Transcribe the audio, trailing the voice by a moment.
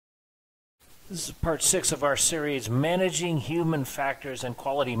This is part 6 of our series, Managing Human Factors and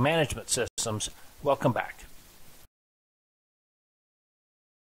Quality Management Systems. Welcome back.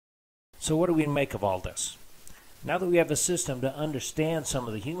 So what do we make of all this? Now that we have a system to understand some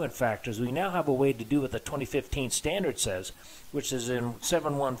of the human factors, we now have a way to do what the 2015 standard says, which is in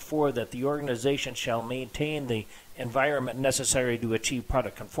 714 that the organization shall maintain the environment necessary to achieve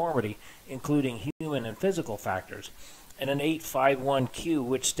product conformity, including human and physical factors, and in 851Q,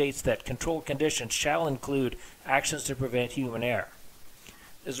 which states that control conditions shall include actions to prevent human error.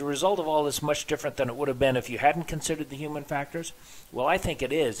 Is the result of all this much different than it would have been if you hadn't considered the human factors? Well, I think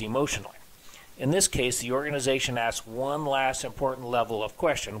it is emotionally. In this case, the organization asks one last important level of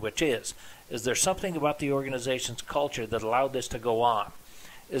question, which is there something about the organization's culture that allowed this to go on?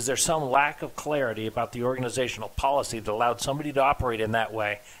 Is there some lack of clarity about the organizational policy that allowed somebody to operate in that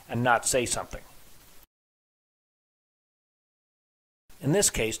way and not say something? In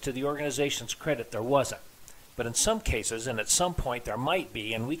this case, to the organization's credit, there wasn't. But in some cases, and at some point there might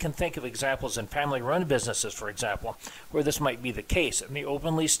be, and we can think of examples in family-run businesses, for example, where this might be the case, and the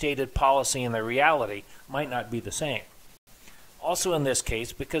openly stated policy and the reality might not be the same. Also in this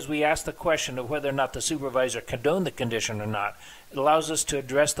case, because we ask the question of whether or not the supervisor condoned the condition or not, it allows us to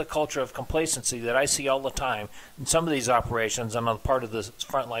address the culture of complacency that I see all the time in some of these operations and on the part of the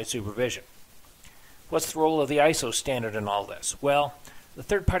frontline supervision. What's the role of the ISO standard in all this? Well, the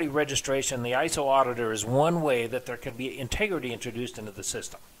third-party registration, the ISO auditor, is one way that there can be integrity introduced into the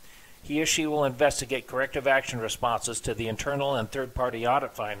system. He or she will investigate corrective action responses to the internal and third-party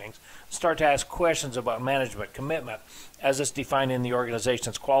audit findings, start to ask questions about management commitment as it's defined in the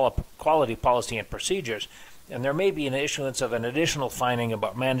organization's quality policy and procedures, and there may be an issuance of an additional finding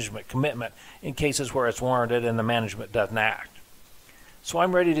about management commitment in cases where it's warranted and the management doesn't act. So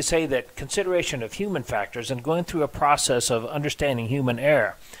I'm ready to say that consideration of human factors and going through a process of understanding human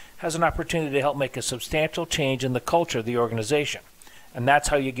error has an opportunity to help make a substantial change in the culture of the organization. And that's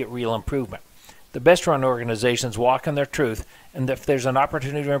how you get real improvement. The best run organizations walk in their truth, and if there's an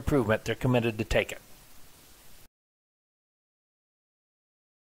opportunity for improvement, they're committed to take it.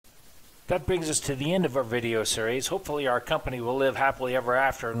 That brings us to the end of our video series. Hopefully our company will live happily ever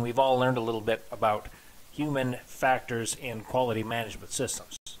after, and we've all learned a little bit about human factors in quality management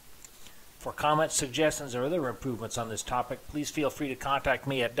systems. For comments, suggestions, or other improvements on this topic, please feel free to contact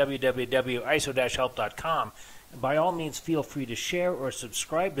me at www.iso-help.com. And by all means, feel free to share or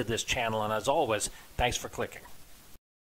subscribe to this channel. And as always, thanks for clicking.